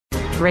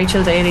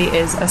Rachel Daly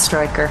is a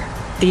striker.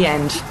 The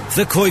end.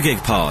 The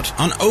Koigig Pod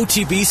on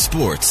OTB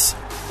Sports.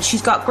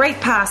 She's got great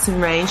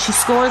passing range. She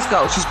scores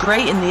goals. She's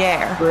great in the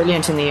air.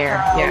 Brilliant in the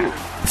air,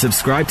 yeah.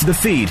 Subscribe to the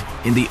feed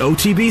in the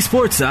OTB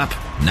Sports app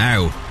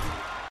now.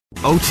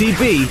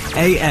 OTB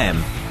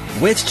AM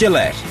with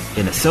Gillette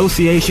in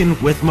association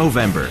with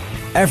Movember.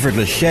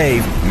 Effortless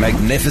shave,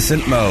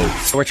 magnificent Mo.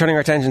 We're turning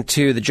our attention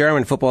to the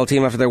German football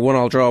team after their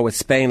 1-1 draw with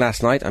Spain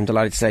last night. I'm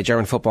delighted to say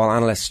German football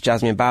analyst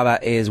Jasmine Baba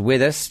is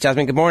with us.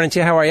 Jasmine, good morning to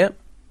you. How are you?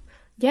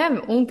 Yeah,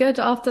 I'm all good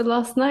after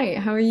last night.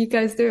 How are you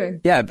guys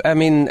doing? Yeah, I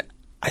mean,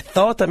 I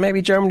thought that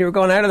maybe Germany were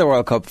going out of the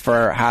World Cup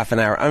for half an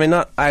hour. I mean,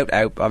 not out,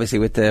 obviously,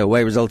 with the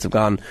way results have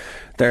gone.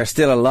 They're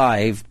still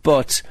alive,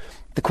 but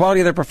the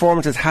quality of their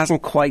performances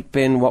hasn't quite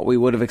been what we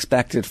would have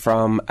expected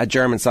from a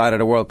German side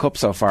at a World Cup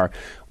so far.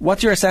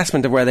 What's your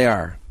assessment of where they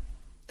are?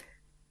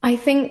 I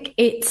think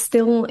it's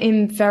still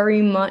in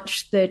very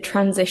much the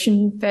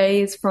transition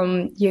phase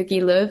from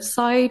Jogi Löw's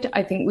side.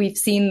 I think we've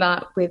seen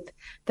that with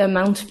the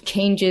amount of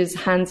changes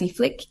Hansi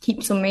Flick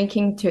keeps on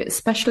making to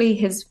especially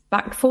his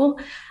back four.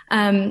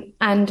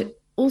 And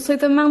also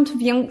the amount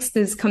of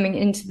youngsters coming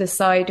into the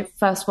side,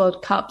 first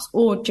World Cups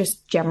or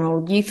just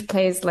general youth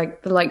players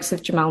like the likes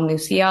of Jamal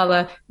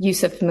Musiala,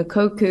 Yusuf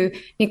Moukoko,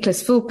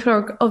 Niklas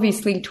Füllkrug,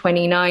 obviously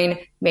 29,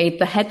 made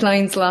the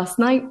headlines last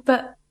night,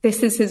 but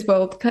this is his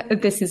World Cup.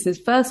 This is his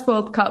first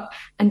World Cup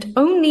and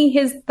only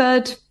his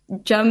third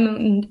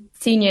German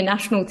senior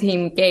national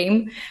team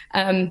game.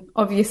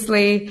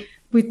 Obviously,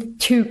 with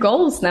 2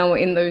 goals now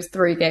in those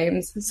 3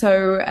 games.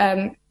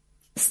 So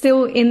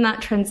still in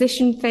that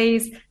transition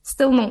phase,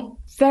 still not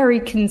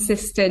very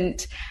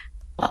consistent.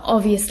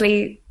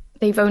 Obviously,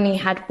 they've only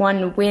had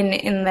 1 win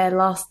in their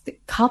last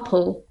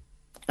couple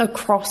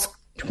across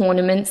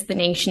tournaments, the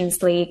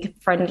Nations League,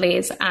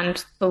 friendlies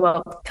and the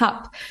World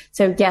Cup.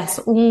 So yes,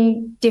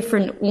 all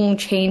different, all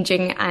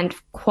changing and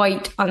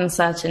quite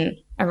uncertain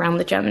around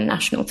the German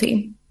national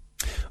team.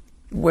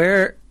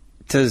 Where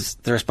does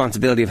the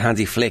responsibility of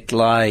Hansi Flick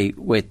lie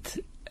with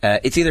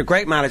it's either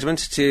great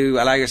management to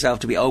allow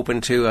yourself to be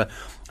open to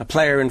a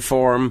player in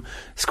form,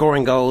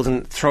 scoring goals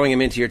and throwing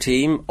him into your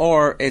team,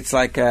 or it's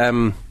like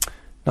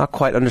not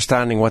quite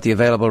understanding what the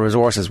available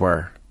resources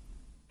were?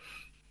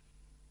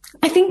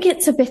 I think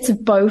it's a bit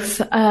of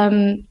both.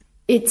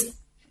 It's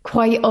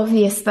quite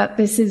obvious that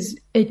this is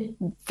a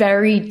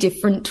very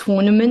different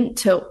tournament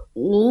to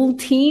all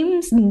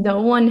teams.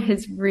 No one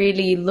has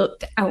really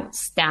looked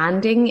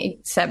outstanding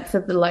except for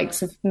the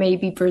likes of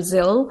maybe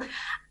Brazil.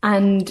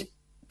 And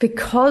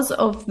because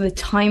of the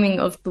timing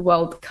of the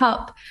World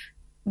Cup,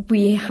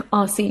 we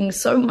are seeing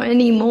so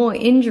many more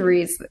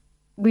injuries.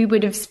 We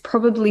would have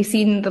probably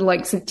seen the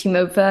likes of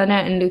Timo Werner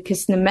and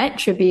Lucas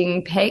Nemecha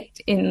being picked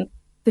in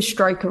the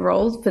striker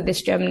roles for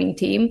this Germany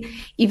team.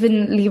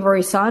 Even Leroy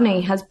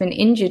Sané has been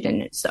injured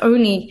and it's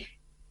only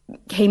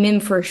came in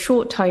for a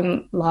short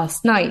time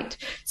last night.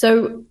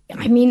 So,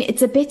 I mean,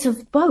 it's a bit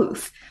of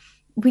both.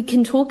 We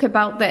can talk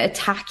about the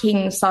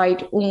attacking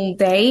side all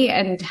day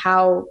and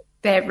how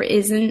there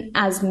isn't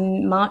as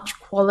much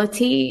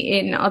quality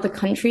in other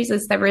countries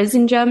as there is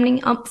in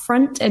Germany up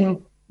front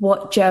and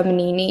what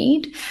Germany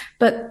need.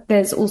 But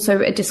there's also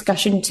a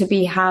discussion to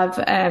be had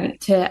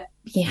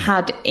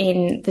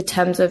in the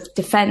terms of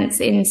defence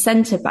in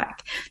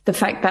centre-back. The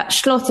fact that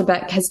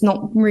Schlotterbeck has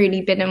not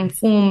really been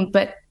informed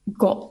but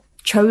got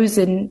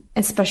chosen,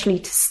 especially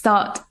to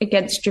start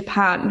against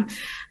Japan.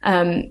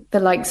 The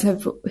likes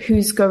of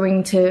who's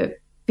going to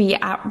be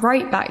at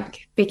right-back,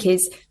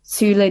 because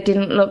Süle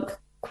didn't look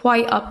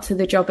quite up to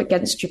the job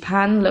against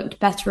Japan, looked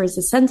better as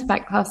a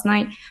centre-back last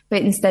night,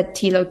 but instead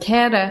Thilo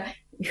Kehrer,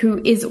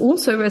 who is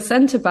also a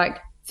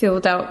centre-back,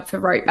 filled out for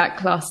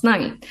right-back last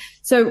night.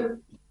 So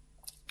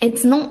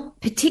it's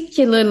not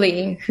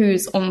particularly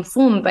who's on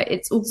form, but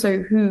it's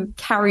also who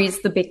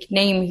carries the big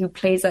name, who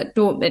plays at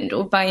Dortmund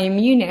or Bayern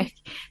Munich,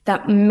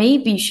 that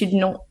maybe should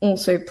not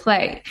also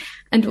play.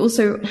 And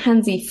also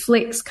Hansi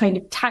Flick's kind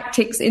of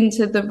tactics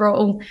into the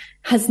role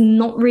has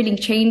not really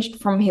changed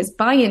from his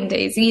Bayern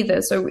days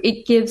either. So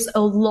it gives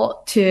a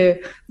lot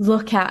to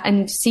look at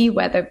and see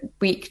where the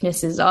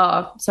weaknesses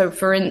are. So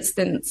for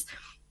instance,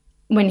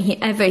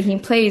 whenever he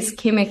plays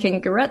Kimmich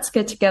and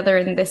Goretzka together,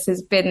 and this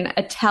has been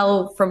a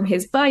tell from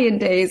his Bayern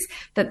days,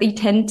 that they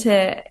tend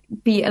to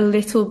be a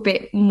little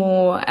bit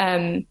more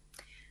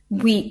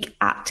weak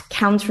at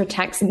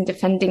counterattacks and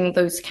defending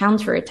those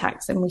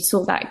counterattacks, and we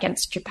saw that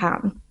against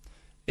Japan.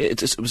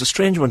 It was a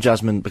strange one,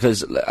 Jasmine,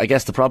 because I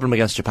guess the problem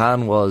against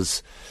Japan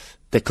was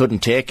they couldn't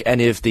take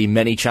any of the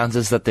many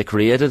chances that they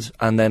created,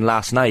 and then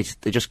last night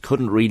they just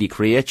couldn't really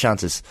create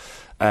chances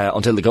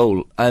until the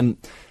goal.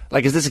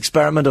 Like, is this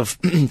experiment of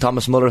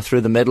Thomas Muller through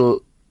the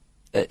middle,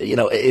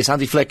 is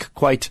Hansi Flick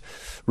quite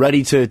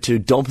ready to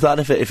dump that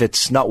if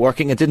it's not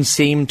working? It didn't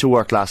seem to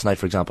work last night,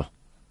 for example.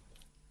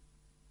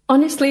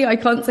 Honestly, I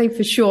can't say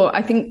for sure.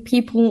 I think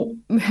people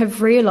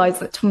have realised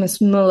that Thomas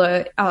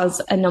Muller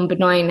as a number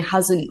 9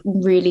 hasn't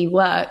really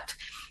worked.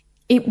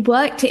 It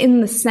worked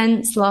in the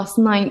sense last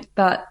night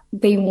that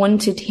they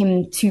wanted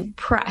him to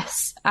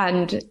press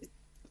and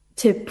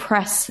to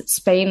press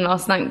Spain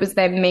last night was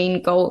their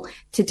main goal,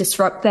 to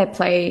disrupt their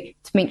play,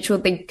 to make sure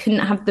they couldn't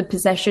have the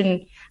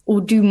possession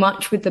or do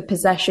much with the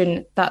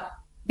possession that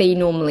they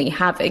normally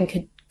have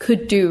and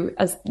could do,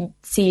 as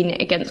seen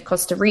against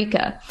Costa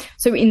Rica.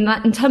 So in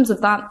terms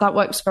of that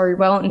works very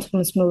well, and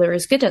Thomas Muller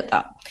is good at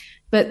that.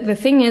 But the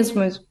thing is,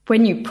 was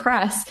when you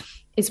press,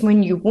 is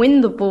when you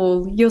win the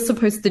ball, you're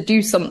supposed to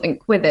do something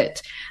with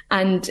it.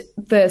 And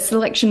the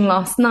selection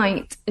last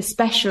night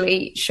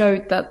especially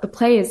showed that the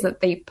players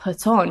that they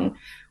put on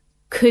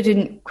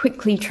couldn't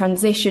quickly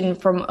transition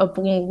from a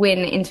ball win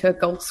into a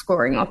goal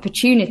scoring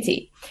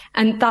opportunity.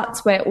 And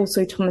that's where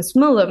also Thomas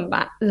Muller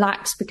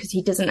lacks, because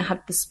he doesn't have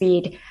the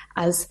speed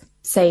as,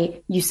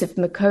 say, Youssef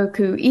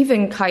Moukoko,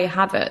 even Kai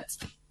Havertz.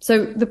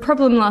 So the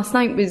problem last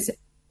night was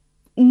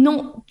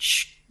not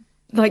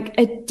like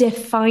a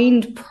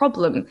defined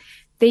problem.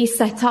 They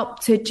set up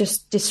to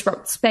just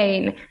disrupt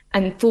Spain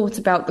and thought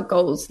about the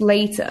goals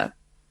later.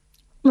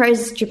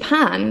 Whereas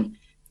Japan,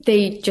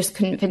 they just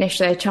couldn't finish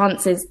their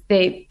chances.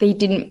 They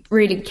didn't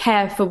really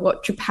care for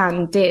what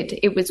Japan did.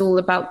 It was all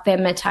about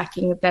them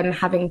attacking, them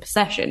having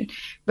possession,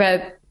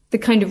 where the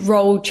kind of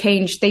role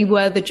changed. They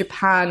were the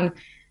Japan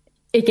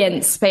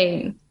against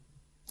Spain.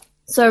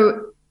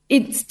 So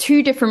it's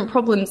two different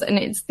problems, and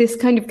it's this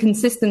kind of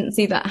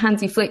consistency that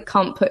Hansi Flick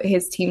can't put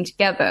his team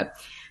together.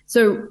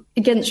 So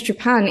against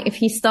Japan, if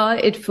he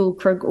started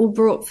Füllkrug or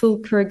brought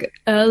Füllkrug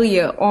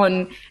earlier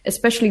on,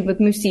 especially with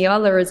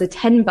Musiala as a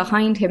 10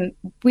 behind him,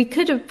 we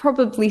could have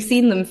probably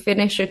seen them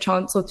finish a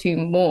chance or two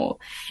more.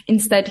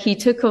 Instead, he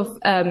took off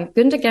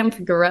Gundogan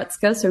for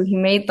Goretzka, so he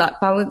made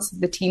that balance of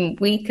the team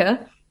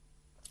weaker,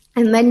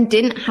 and then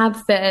didn't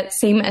have the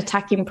same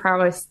attacking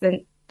prowess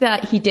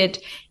that he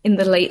did in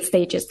the late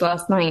stages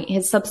last night.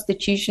 His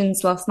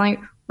substitutions last night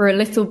were a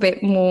little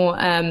bit more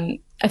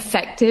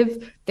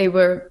effective. They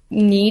were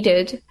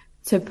needed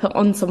to put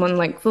on someone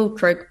like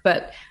Füllkrug,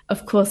 but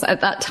of course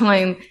at that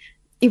time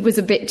it was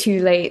a bit too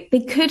late.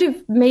 They could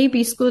have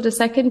maybe scored a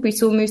second. We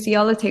saw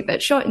Musiala take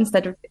that shot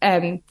instead of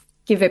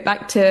give it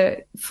back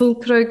to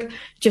Füllkrug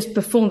just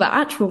before the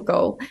actual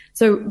goal.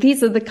 So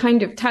these are the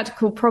kind of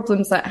tactical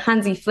problems that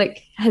Hansi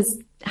Flick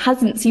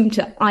hasn't seemed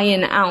to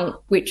iron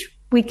out, which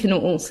we can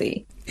all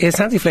see. Is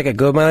Hansi Flick a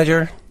good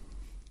manager?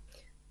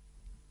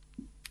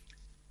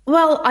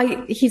 Well,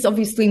 he's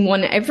obviously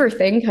won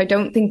everything. I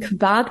don't think a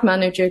bad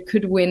manager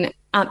could win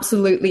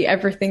absolutely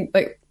everything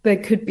that there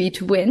could be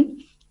to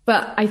win.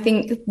 But I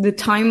think the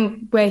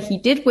time where he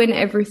did win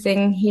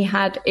everything, he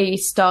had a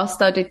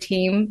star-studded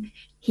team.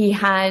 He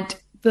had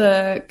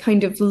the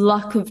kind of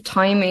luck of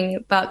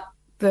timing, that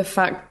the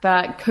fact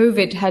that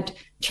COVID had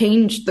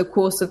changed the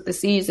course of the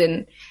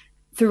season.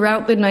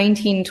 Throughout the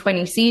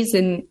 1920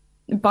 season,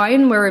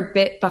 Bayern were a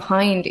bit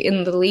behind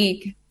in the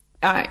league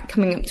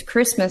coming up to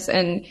Christmas,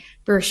 and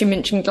Borussia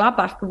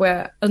Mönchengladbach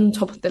were on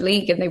top of the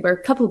league, and they were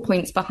a couple of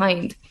points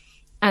behind.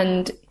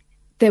 And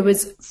there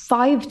was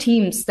 5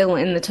 teams still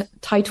in the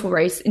title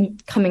race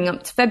coming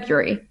up to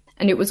February.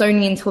 And it was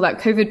only until that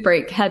COVID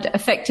break had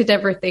affected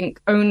everything,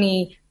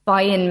 only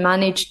Bayern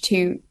managed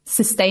to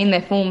sustain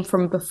their form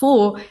from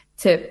before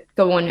to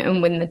go on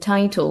and win the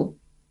title.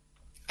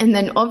 And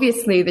then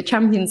obviously the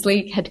Champions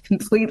League had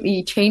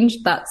completely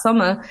changed that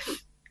summer.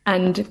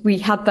 And we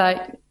had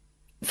that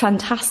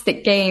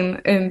fantastic game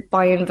in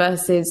Bayern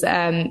versus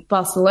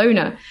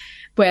Barcelona,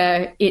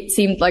 where it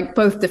seemed like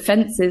both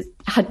defenses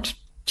had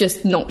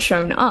just not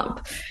shown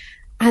up.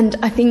 And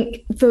I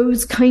think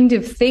those kind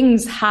of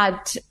things had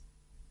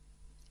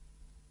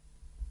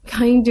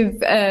kind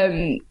of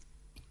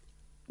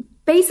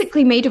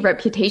basically made a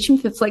reputation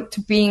for Flick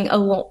to being a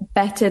lot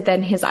better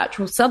than his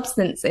actual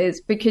substance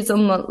is, because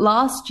on the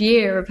last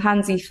year of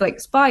Hansi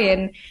Flick's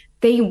Bayern,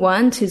 they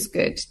weren't as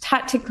good.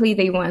 Tactically,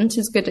 they weren't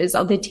as good as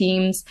other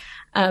teams.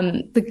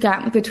 The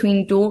gap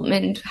between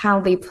Dortmund, how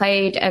they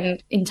played,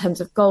 and in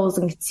terms of goals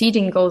and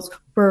conceding goals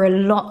were a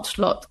lot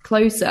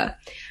closer.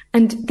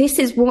 And this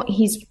is what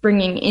he's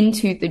bringing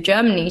into the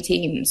Germany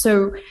team.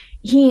 So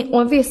he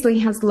obviously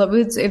has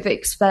loads of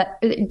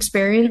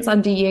experience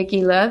under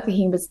Jogi Löw.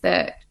 He was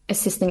the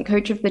assistant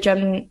coach of the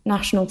German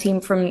national team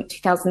from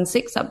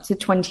 2006 up to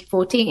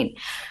 2014.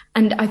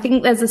 And I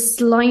think there's a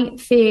slight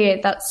fear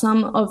that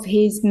some of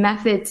his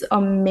methods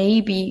are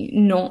maybe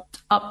not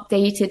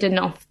updated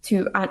enough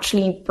to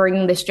actually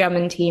bring this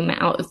German team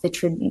out of the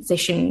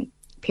transition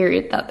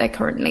period that they're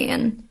currently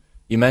in.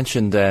 You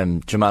mentioned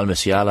Jamal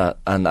Musiala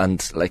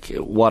and like,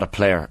 what a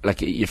player.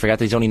 Like, you forget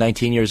that he's only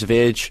 19 years of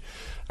age.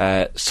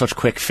 Such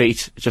quick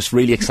feet, just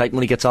really exciting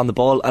when he gets on the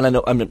ball. And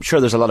I'm sure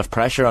there's a lot of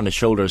pressure on his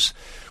shoulders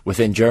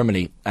within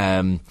Germany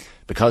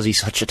because he's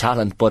such a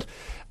talent, but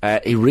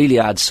he really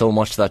adds so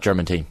much to that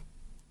German team.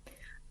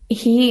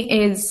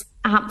 He is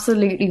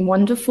absolutely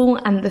wonderful.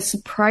 And the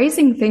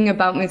surprising thing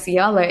about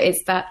Musiala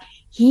is that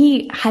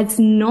he has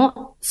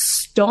not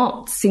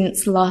stopped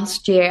since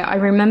last year. I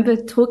remember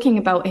talking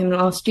about him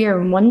last year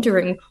and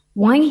wondering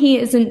why he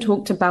isn't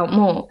talked about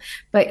more.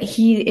 But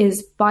he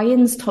is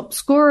Bayern's top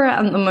scorer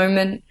at the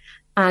moment.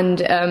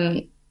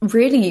 And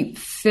really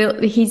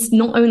he's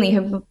not only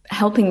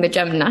helping the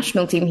German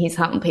national team, he's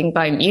helping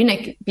Bayern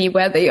Munich be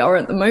where they are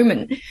at the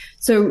moment.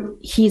 So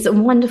he's a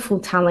wonderful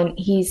talent.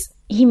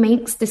 He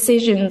makes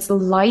decisions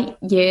light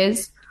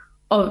years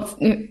of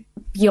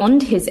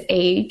beyond his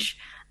age.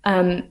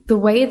 The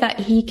way that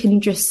he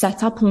can just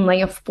set up and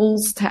lay off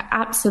balls to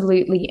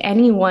absolutely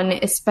anyone,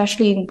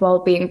 especially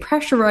while being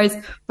pressurized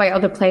by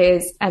other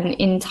players and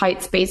in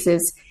tight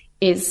spaces,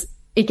 is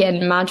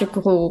again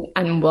magical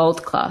and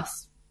world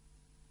class.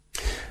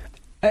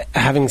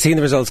 Having seen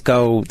the results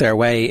go their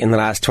way in the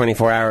last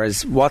 24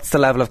 hours, what's the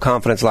level of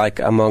confidence like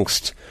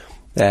amongst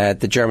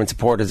the German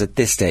supporters at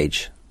this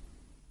stage?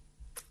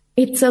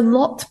 It's a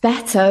lot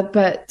better,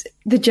 but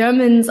the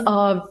Germans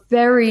are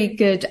very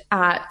good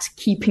at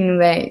keeping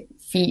their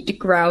feet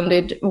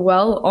grounded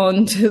well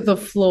onto the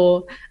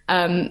floor.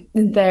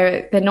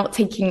 They're not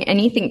taking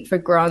anything for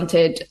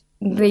granted.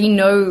 They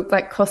know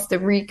that Costa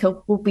Rica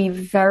will be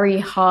very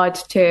hard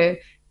to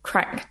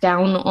crack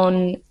down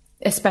on,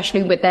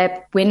 especially with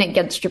their win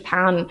against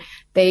Japan.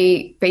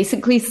 They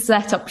basically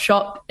set up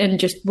shop and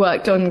just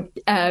worked on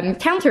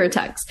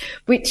counterattacks,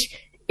 which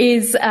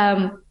is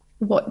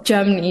what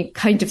Germany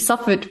kind of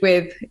suffered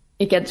with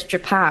against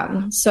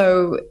Japan.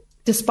 So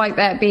despite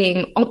there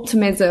being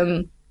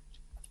optimism,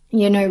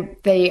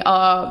 they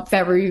are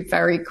very,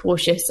 very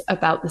cautious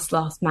about this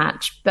last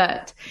match.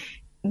 But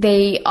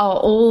they are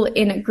all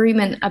in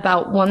agreement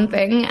about one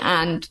thing,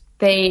 and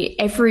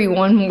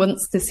everyone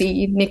wants to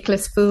see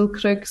Niklas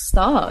Füllkrug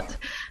start.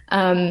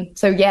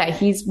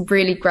 He's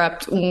really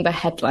grabbed all the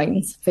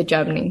headlines for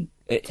Germany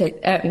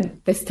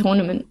this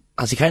tournament.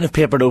 Has he kind of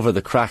papered over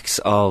the cracks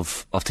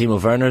of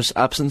Timo Werner's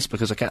absence?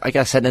 Because I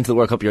guess heading into the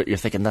World Cup, you're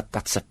thinking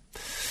that's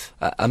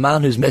a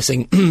man who's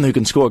missing, who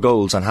can score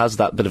goals and has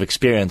that bit of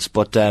experience.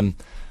 But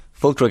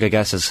Füllkrug, I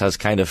guess, has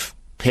kind of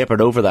papered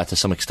over that to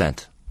some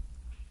extent.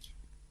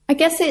 I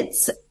guess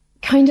it's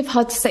kind of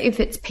hard to say if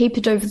it's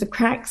papered over the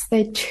cracks.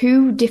 They're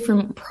two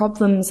different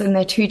problems and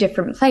they're two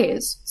different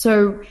players.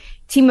 So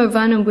Timo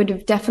Werner would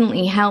have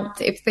definitely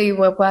helped if they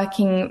were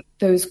working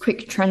those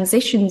quick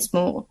transitions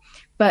more.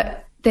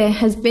 But there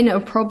has been a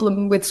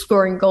problem with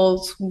scoring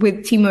goals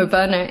with Timo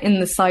Werner in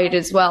the side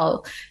as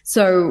well.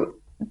 So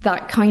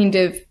that kind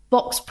of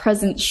box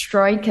present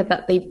striker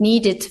that they've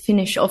needed to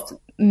finish off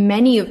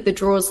many of the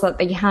draws that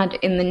they had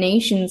in the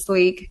Nations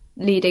League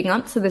leading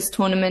up to this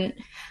tournament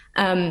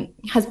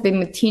has been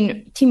with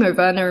Timo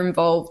Werner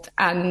involved,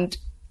 and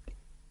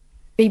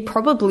they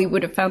probably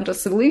would have found a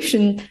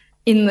solution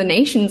in the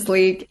Nations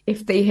League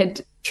if they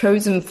had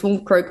chosen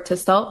Füllkrug to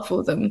start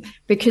for them,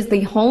 because they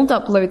hold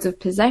up loads of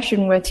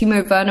possession where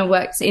Timo Werner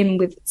works in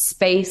with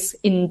space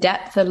in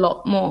depth a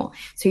lot more.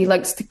 So he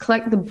likes to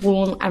collect the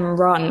ball and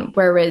run,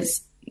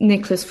 whereas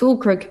Niklas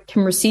Füllkrug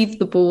can receive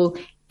the ball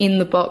in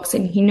the box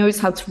and he knows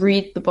how to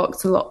read the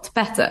box a lot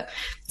better.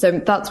 So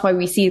that's why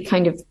we see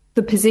kind of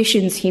the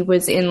positions he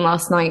was in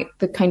last night,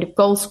 the kind of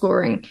goal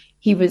scoring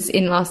he was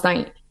in last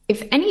night.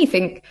 If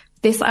anything,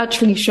 this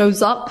actually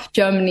shows up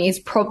Germany's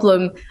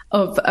problem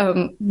of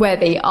where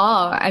they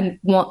are and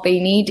what they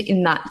need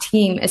in that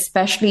team,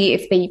 especially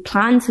if they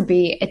plan to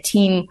be a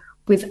team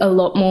with a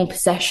lot more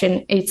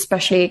possession,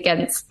 especially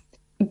against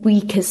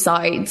weaker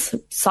sides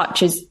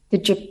such as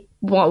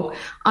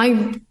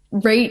I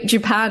rate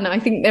Japan. I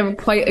think they're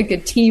quite a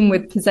good team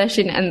with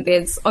possession, and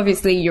there's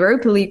obviously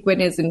Europa League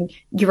winners and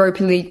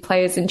Europa League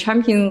players and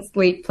Champions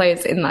League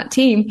players in that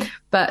team.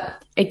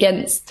 But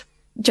against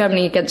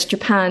Germany, against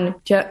Japan,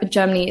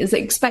 Germany is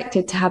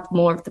expected to have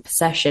more of the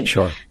possession.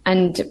 Sure.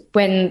 And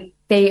when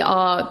they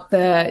are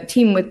the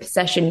team with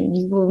possession,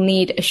 you will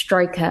need a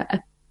striker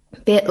a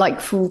bit like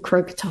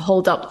Füllkrug to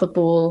hold up the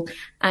ball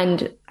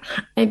and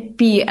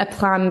be a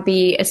plan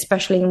B,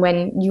 especially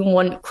when you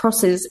want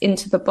crosses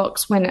into the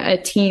box when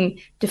a team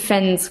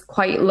defends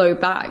quite low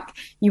back.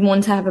 You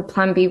want to have a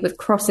plan B with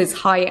crosses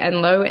high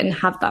and low and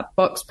have that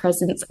box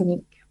presence.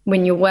 And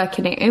when you're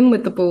working it in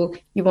with the ball,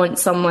 you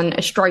want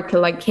a striker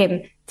like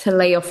him, to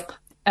lay off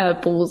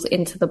balls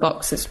into the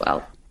box as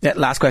well. Yeah,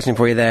 last question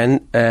for you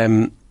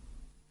then.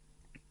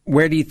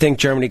 Where do you think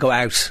Germany go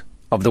out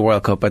of the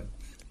World Cup? But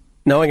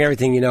knowing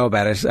everything you know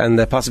about it and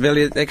the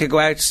possibility that they could go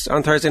out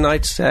on Thursday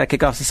night,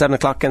 kick off at 7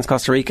 o'clock against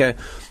Costa Rica,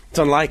 it's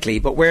unlikely.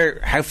 But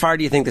how far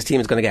do you think this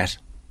team is going to get?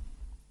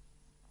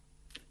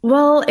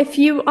 Well, if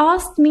you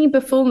asked me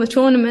before the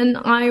tournament,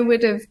 I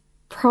would have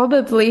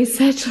probably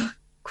said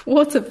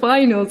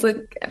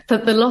quarterfinals,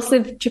 but the loss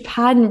of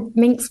Japan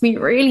makes me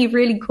really,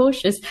 really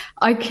cautious.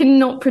 I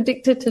cannot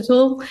predict it at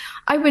all.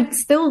 I would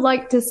still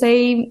like to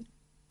say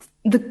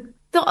the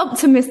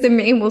optimist in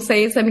me will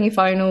say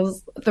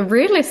semi-finals. The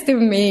realist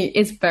in me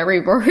is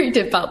very worried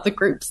about the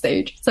group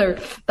stage. So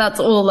that's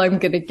all I'm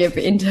going to give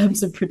in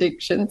terms of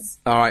predictions.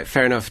 All right,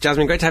 fair enough.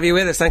 Jasmine, great to have you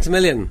with us. Thanks a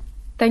million.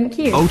 Thank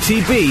you.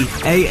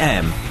 OTB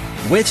AM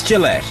with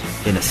Gillette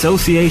in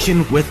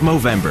association with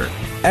Movember.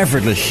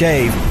 Effortless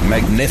shave,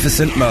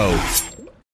 magnificent mo.